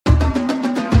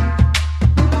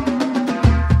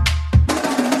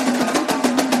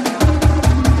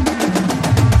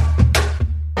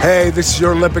Hey, this is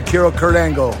your Olympic hero, Kurt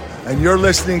Angle, and you're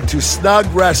listening to Snug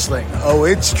Wrestling. Oh,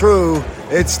 it's true.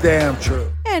 It's damn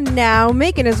true. And now,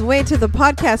 making his way to the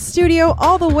podcast studio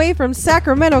all the way from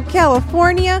Sacramento,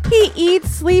 California, he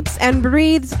eats, sleeps, and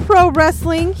breathes pro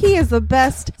wrestling. He is the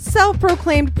best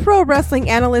self-proclaimed pro wrestling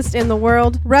analyst in the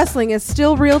world. Wrestling is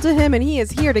still real to him, and he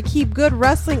is here to keep good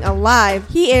wrestling alive.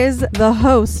 He is the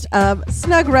host of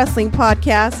Snug Wrestling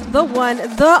Podcast, the one,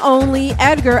 the only,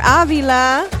 Edgar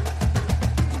Avila.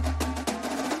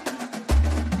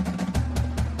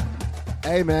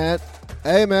 Hey, man.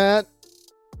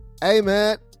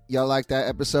 Y'all like that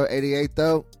episode 88,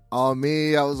 though? On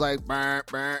me, I was like, burn,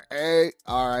 hey,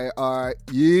 all right,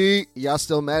 yee. Y'all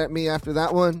still mad at me after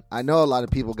that one? I know a lot of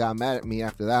people got mad at me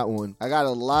after that one. I got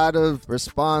a lot of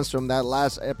response from that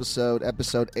last episode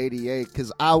 88,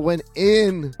 because I went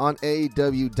in on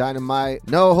AEW Dynamite.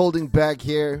 No holding back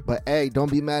here, but hey,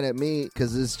 don't be mad at me,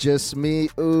 because it's just me,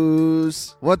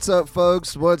 ooze. What's up,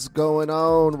 folks? What's going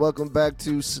on? Welcome back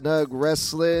to Snug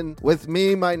Wrestling. With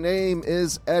me, my name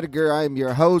is Edgar. I'm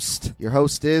your host. Your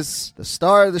host is the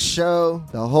star of the show,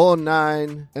 the whole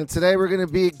nine, and today we're going to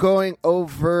be doing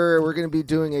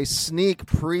a sneak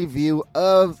preview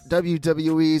of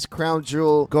WWE's Crown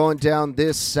Jewel going down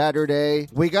this Saturday.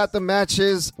 We got the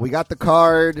matches, we got the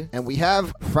card, and we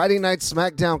have Friday Night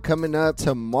SmackDown coming up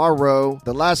tomorrow,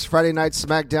 the last Friday Night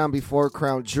SmackDown before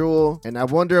Crown Jewel, and I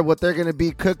wonder what they're going to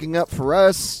be cooking up for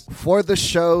us for the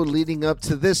show leading up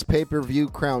to this pay-per-view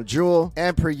Crown Jewel.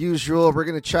 And per usual, we're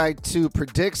going to try to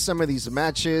predict some of these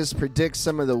matches, predict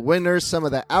some of the winners, some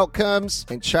of the outcomes,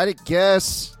 and try to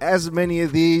guess as many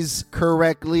of these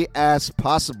correctly as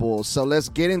possible. So let's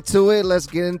get into it. Let's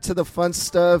get into the fun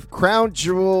stuff. Crown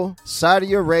Jewel,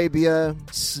 Saudi Arabia,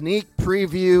 sneak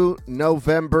preview,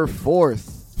 November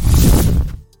 4th.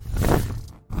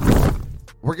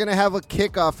 We're going to have a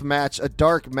kickoff match, a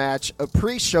dark match, a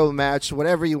pre-show match,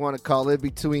 whatever you want to call it,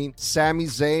 between Sami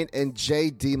Zayn and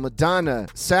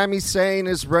McDonagh. Sami Zayn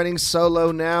is running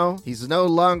solo now. He's no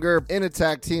longer in a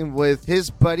tag team with his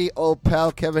buddy, old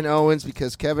pal, Kevin Owens,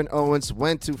 because Kevin Owens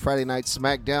went to Friday Night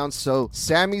SmackDown. So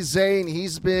Sami Zayn,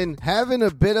 he's been having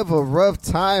a bit of a rough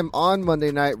time on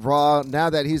Monday Night Raw now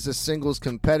that he's a singles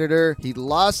competitor. He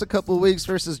lost a couple weeks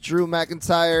versus Drew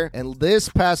McIntyre, and this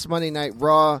past Monday Night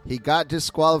Raw, he got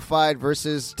disqualified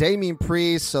versus Damian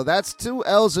Priest, so that's 2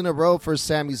 L's in a row for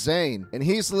Sami Zayn, and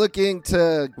he's looking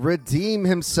to redeem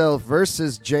himself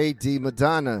versus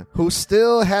McDonagh, who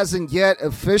still hasn't yet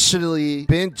officially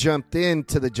been jumped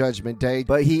into the Judgment Day,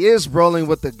 but he is rolling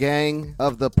with the gang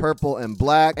of the purple and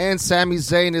black, and Sami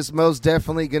Zayn is most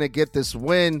definitely going to get this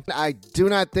win. I do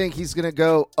not think he's going to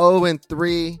go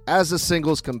 0-3 as a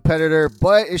singles competitor,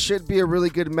 but it should be a really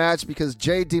good match because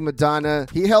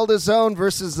McDonagh, he held his own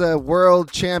versus the world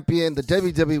champion, the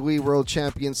WWE world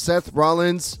champion Seth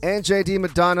Rollins, and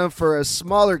McDonagh, for a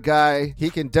smaller guy, he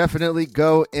can definitely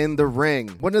go in the ring.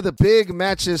 One of the big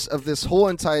matches of this whole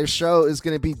entire show is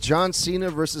going to be John Cena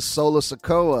versus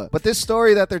Sikoa. But this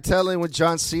story that they're telling with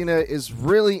John Cena is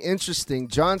really interesting.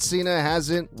 John Cena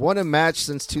hasn't won a match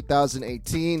since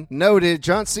 2018. Noted,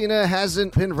 John Cena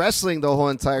hasn't been wrestling the whole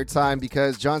entire time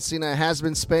because John Cena has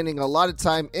been spending a lot of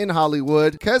time in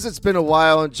Hollywood because it's been a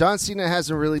while and John Cena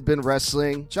hasn't really been wrestling.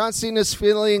 John Cena's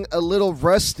feeling a little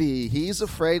rusty. He's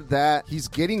afraid that he's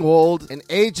getting old and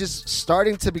age is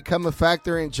starting to become a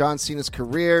factor in John Cena's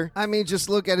career. I mean, just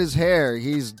look at his hair.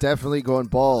 He's definitely going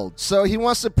bald. So he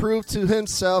wants to prove to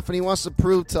himself and he wants to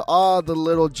prove to all the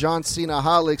little John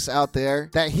Cena-holics out there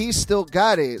that he's still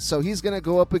got it. So he's going to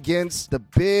go up against the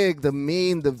big, the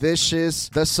mean, the vicious,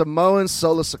 the Samoan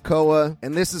Sikoa,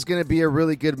 and this is going to be a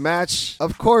really good match.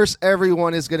 Of course,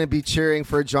 everyone is going to be cheering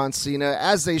for John Cena,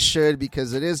 as they should,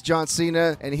 because it is John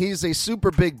Cena and he's a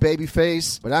super big baby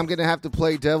face, but I'm gonna have to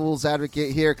play devil's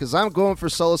advocate here because I'm going for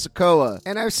Sikoa.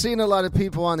 And I've seen a lot of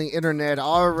people on the internet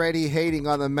already hating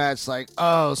on the match, like,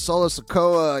 oh,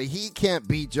 Sikoa, he can't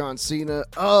beat John Cena.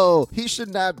 Oh, he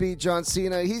should not beat John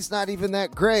Cena. He's not even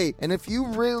that great. And if you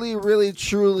really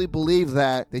truly believe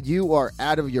that, then you are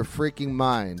out of your freaking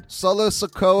mind.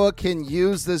 Sikoa can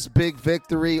use this big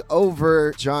victory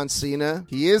over John Cena.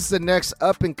 He is the next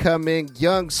up and coming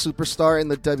young superstar in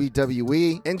the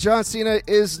WWE, and John Cena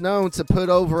is known to put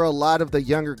over a lot of the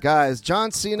younger guys.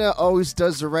 John Cena always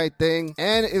does the right thing,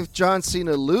 and if John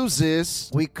Cena loses,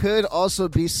 we could also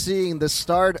be seeing the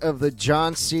start of the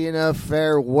John Cena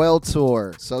farewell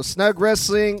tour. So Snug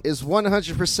Wrestling is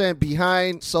 100%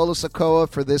 behind Sikoa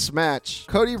for this match.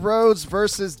 Cody Rhodes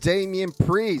versus Damian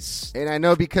Priest, and I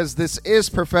know because this is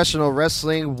professional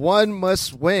wrestling, one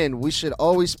must win. We should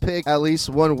always pick at least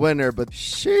one winner, but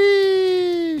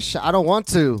sheesh. I don't want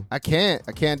to. I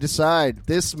can't decide.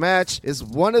 This match is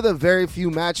one of the very few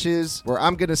matches where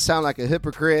I'm going to sound like a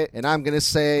hypocrite and I'm going to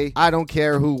say I don't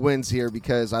care who wins here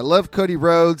because I love Cody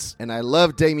Rhodes and I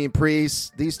love Damian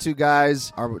Priest. These two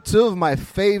guys are two of my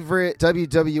favorite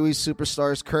WWE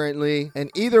superstars currently. And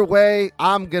either way,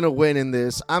 I'm going to win in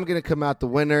this. I'm going to come out the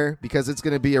winner because it's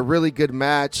going to be a really good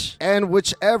match. And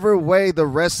whichever way the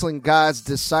wrestling gods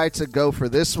decide to go for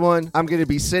this one, I'm going to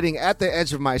be sitting at the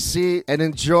edge of my seat and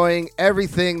enjoying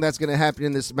everything that's going to happen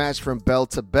in this match from bell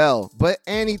to bell. But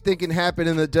anything can happen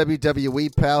in the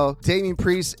WWE, pal. Damian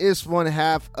Priest is one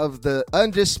half of the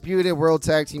Undisputed World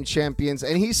Tag Team Champions,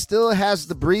 and he still has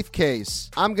the briefcase.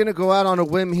 I'm going to go out on a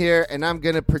whim here, and I'm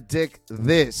going to predict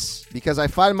this because I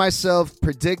find myself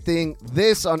predicting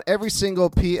this on every single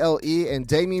PLE, and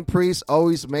Damian Priest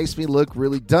always makes me look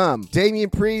really dumb. Damian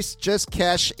Priest just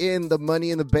cashed in the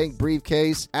Money in the Bank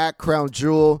briefcase at Crown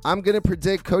Jewel. I'm going to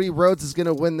predict Cody Rhodes is going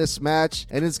to win this match,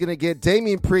 and it's going to get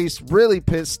Damian Priest really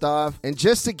pissed off, and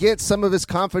just to get some of his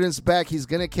confidence back, he's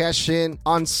going to cash in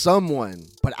on someone,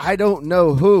 but I don't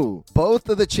know who. Both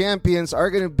of the champions are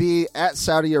going to be at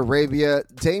Saudi Arabia.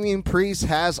 Damian Priest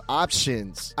has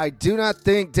options. I do not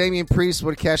think Damian Priest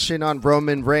would cash in on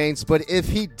Roman Reigns, but if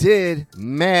he did,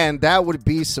 man, that would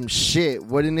be some shit,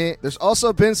 wouldn't it? There's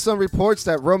also been some reports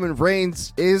that Roman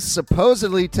Reigns is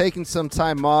supposedly taking some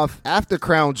time off after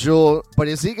Crown Jewel, but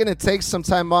is he going to take some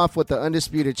time off with the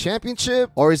Undisputed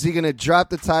Championship, or is he going to drop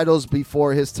the titles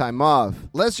before his time off?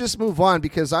 Let's just move on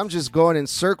because I'm just going in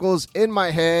circles in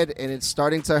my head and it's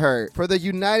starting to hurt. For the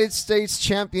United States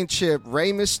Championship,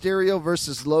 Rey Mysterio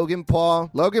versus Logan Paul.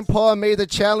 Logan Paul made the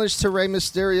challenge to Rey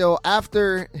Mysterio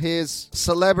after his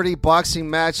celebrity boxing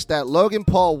match that Logan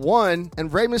Paul won,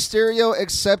 and Rey Mysterio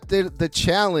accepted the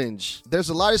challenge. There's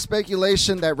a lot of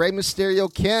speculation that Rey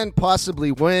Mysterio can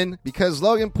possibly win because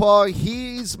Logan Paul,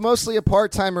 he's mostly a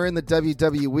part-timer in the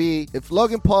WWE. If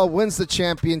Logan Paul wins the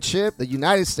championship, the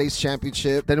United States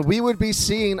Championship, then we would be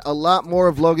seeing a lot more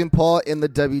of Logan Paul in the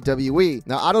WWE.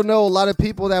 Now, I don't know a lot of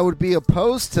people that would be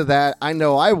opposed to that. I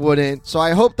know I wouldn't. So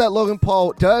I hope that Logan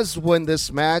Paul does win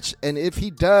this match, and if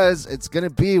he does, it's going to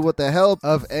be with the help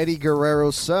of Eddie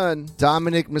Guerrero's son,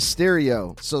 Dominic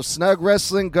Mysterio. So Snug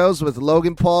Wrestling goes with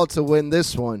Logan Paul to win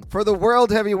this one. For the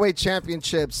World Heavyweight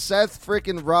Championship, Seth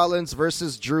freaking Rollins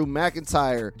versus Drew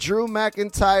McIntyre. Drew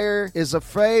McIntyre is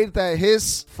afraid that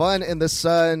his fun in the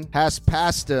sun has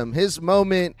passed him. His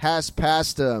moment has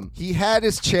passed him. He had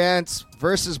his chance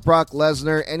versus Brock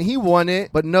Lesnar, and he won it,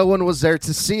 but no one was there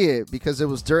to see it because it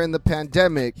was during the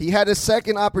pandemic. He had a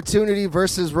second opportunity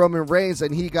versus Roman Reigns,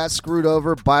 and he got screwed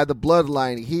over by the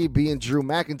bloodline, he being Drew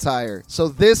McIntyre. So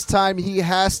this time, he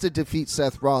has to defeat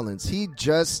Seth Rollins. He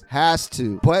just has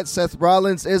to. But Seth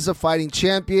Rollins is a fighting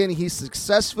champion. He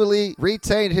successfully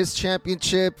retained his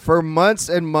championship for months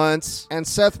and months, and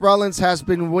Seth Rollins has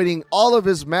been winning all of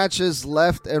his matches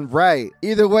left and right.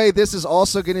 Either way, this is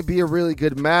also going to be a really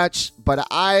good match, but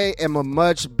I am a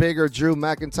much bigger Drew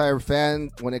McIntyre fan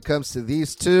when it comes to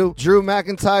these two. Drew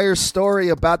McIntyre's story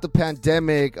about the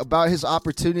pandemic, about his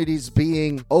opportunities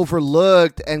being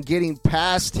overlooked and getting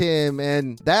past him,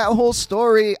 and that whole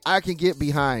story I can get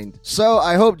behind. So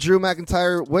I hope Drew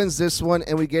McIntyre wins this one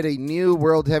and we get a new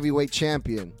World Heavyweight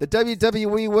Champion. The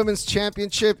WWE Women's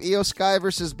Championship, Io Sky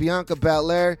versus Bianca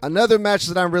Belair. Another match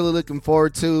that I'm really looking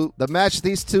forward to. The match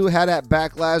these two had at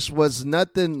Backlash was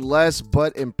nothing less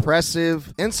but impressive.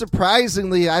 And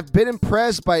surprisingly, I've been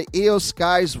impressed by Io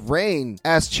Sky's reign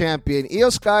as champion. Io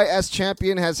Sky as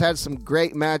champion has had some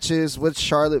great matches with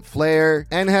Charlotte Flair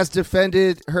and has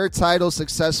defended her title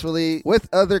successfully with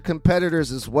other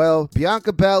competitors as well.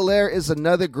 Bianca Belair is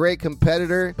another great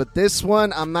competitor, but this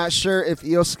one, I'm not sure if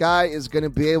Io Sky is going to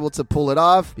be able to pull it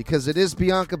off because it is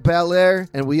Bianca Belair,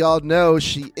 and we all know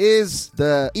she is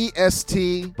the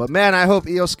EST. But man, I hope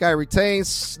Io Sky retains.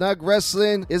 Snug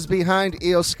Wrestling is behind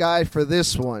Io Sky for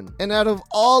this one. And out of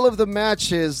all of the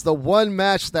matches, the one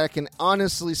match that I can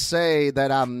honestly say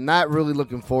that I'm not really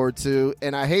looking forward to,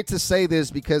 and I hate to say this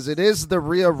because it is the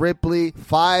Rhea Ripley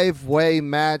 5-way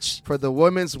match for the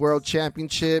Women's World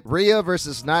Championship. Rhea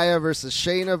versus Nia versus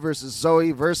Shayna versus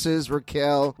Zoey versus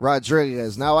Raquel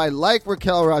Rodriguez. Now, I like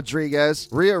Raquel Rodriguez,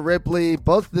 Rhea Ripley.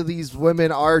 Both of these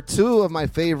women are two of my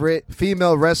favorite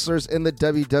female wrestlers in the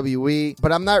WWE,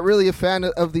 but I'm not really a fan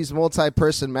of these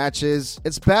multi-person matches.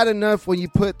 It's bad enough when you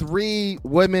put 3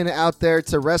 women out there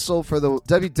to wrestle for the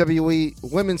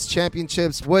WWE Women's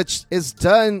Championships, which is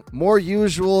done more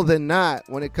usual than not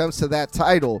when it comes to that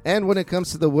title and when it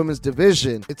comes to the women's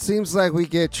division. It seems like we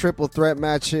get triple threat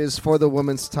matches for the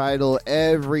women's title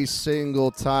every single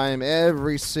time,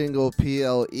 every single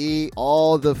PLE,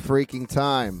 all the freaking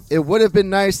time. It would have been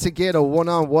nice to get a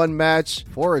one-on-one match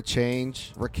for a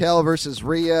change, Raquel versus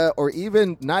Rhea, or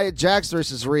even Nia Jax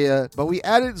versus Rhea, but we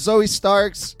added Zoey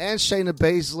Starks and Shayna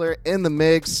Baszler in the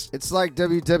mix. It's like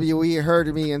WWE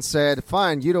heard me and said,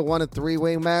 fine, you don't want a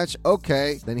 3-way match?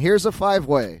 Okay, then here's a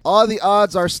 5-way. All the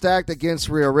odds are stacked against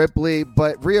Rhea Ripley,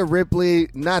 but Rhea Ripley,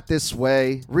 not this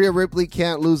way. Rhea Ripley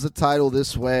can't lose the title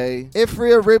this way. If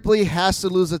Rhea Ripley has to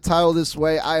lose the title this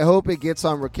way, I hope it gets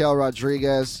on Raquel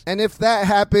Rodriguez. And if that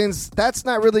happens, that's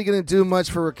not really going to do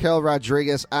much for Raquel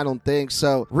Rodriguez, I don't think.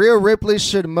 So Rhea Ripley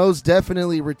should most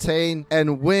definitely retain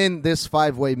and win this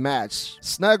 5-way match.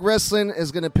 Snug Wrestling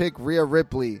is going to pick Rhea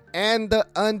Ripley. And the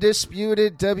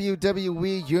undisputed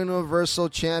WWE Universal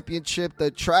Championship,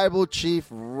 the Tribal Chief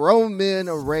Roman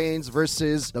Reigns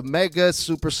versus the Mega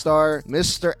Superstar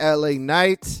Mr. LA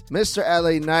Knight. Mr.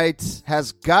 LA Knight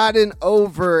has gotten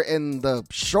over in the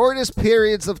shortest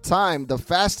periods of time the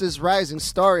fastest rising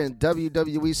star in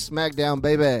WWE SmackDown,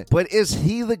 baby. But is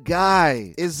he the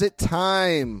guy? Is it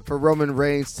time for Roman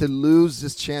Reigns to lose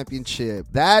this championship?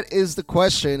 That is the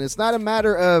question. It's not a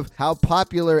matter of how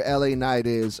popular LA Knight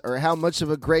is or how much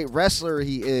of a great wrestler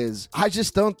he is. I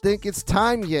just don't think it's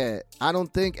time yet. I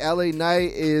don't think LA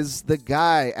Knight is the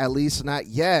guy, at least not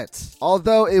yet.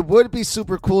 Although it would be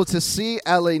super cool to see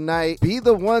LA Knight be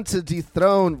the one to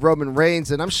dethrone Roman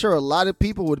Reigns, and I'm sure a lot of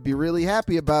people would be really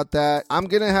happy about that. I'm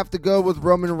going to have to go with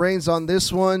Roman Reigns on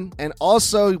this one. And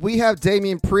also, we have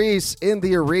Damian Priest in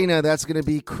the arena that's going to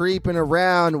be creeping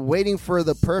around, waiting for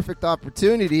the perfect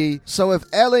opportunity. So if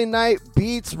LA Knight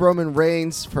beats Roman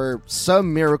Reigns for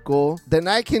some miracle, then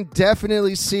I can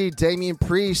definitely see Damian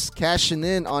Priest cashing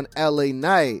in on LA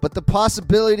Knight. But the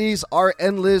possibilities are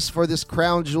endless for this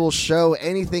crown jewel show.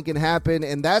 Anything can happen,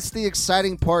 and that's the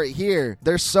exciting part here.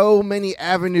 There's so many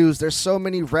avenues, there's so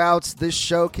many routes this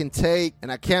show can take,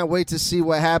 and I can't wait to see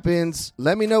what happens.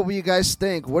 Let me know what you guys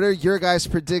think. What are your guys'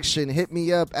 prediction? Hit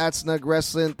me up at Snug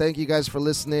Wrestling. Thank you guys for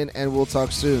listening, and we'll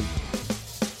talk soon.